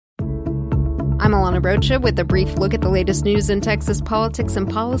I'm Alana Rocha with a brief look at the latest news in Texas politics and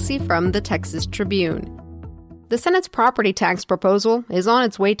policy from the Texas Tribune. The Senate's property tax proposal is on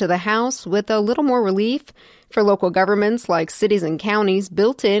its way to the House with a little more relief for local governments like cities and counties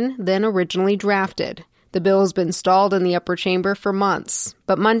built in than originally drafted. The bill has been stalled in the upper chamber for months.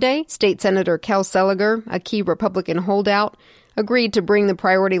 But Monday, State Senator Kel Seliger, a key Republican holdout, agreed to bring the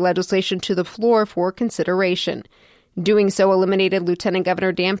priority legislation to the floor for consideration. Doing so eliminated Lieutenant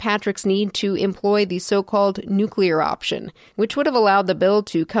Governor Dan Patrick's need to employ the so-called nuclear option, which would have allowed the bill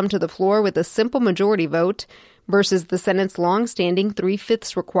to come to the floor with a simple majority vote versus the Senate's long-standing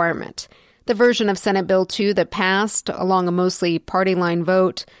 3/5 requirement. The version of Senate Bill 2 that passed, along a mostly party-line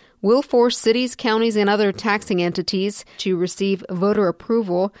vote, will force cities, counties, and other taxing entities to receive voter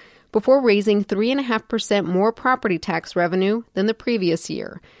approval before raising 3.5% more property tax revenue than the previous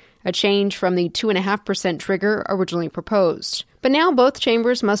year, a change from the 2.5% trigger originally proposed. But now both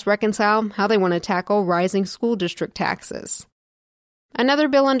chambers must reconcile how they want to tackle rising school district taxes. Another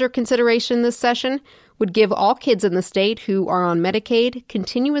bill under consideration this session would give all kids in the state who are on Medicaid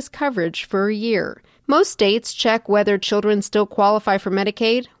continuous coverage for a year. Most states check whether children still qualify for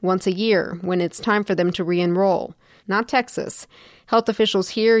Medicaid once a year when it's time for them to re-enroll. Not Texas. Health officials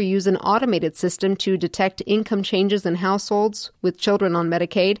here use an automated system to detect income changes in households with children on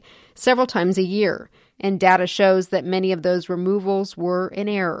Medicaid several times a year, and data shows that many of those removals were in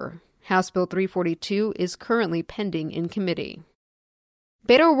error. House Bill 342 is currently pending in committee.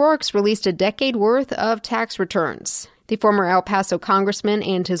 Beto O'Rourke's released a decade worth of tax returns. The former El Paso congressman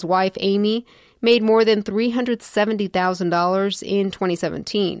and his wife, Amy, made more than $370,000 in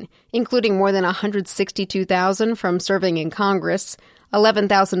 2017, including more than $162,000 from serving in Congress,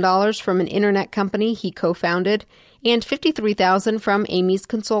 $11,000 from an internet company he co-founded, and $53,000 from Amy's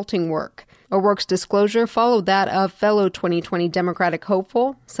consulting work. O'Rourke's disclosure followed that of fellow 2020 Democratic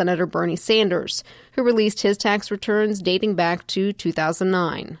hopeful, Senator Bernie Sanders, who released his tax returns dating back to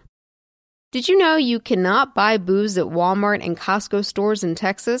 2009. Did you know you cannot buy booze at Walmart and Costco stores in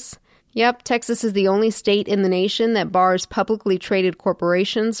Texas? Yep, Texas is the only state in the nation that bars publicly traded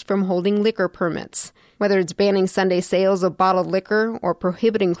corporations from holding liquor permits. Whether it's banning Sunday sales of bottled liquor or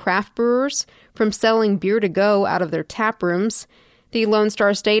prohibiting craft brewers from selling beer to go out of their tap rooms, the Lone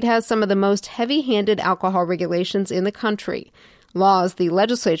Star State has some of the most heavy-handed alcohol regulations in the country, laws the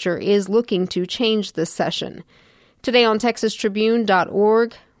legislature is looking to change this session. Today on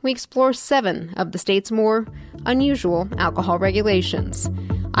TexasTribune.org, we explore 7 of the state's more unusual alcohol regulations.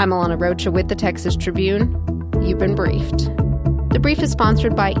 I'm Alana Rocha with the Texas Tribune. You've been briefed. The brief is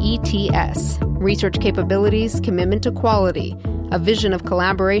sponsored by ETS, Research Capabilities, Commitment to Quality, a vision of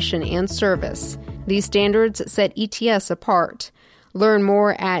collaboration and service. These standards set ETS apart. Learn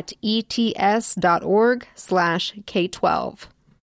more at ets.org/K12.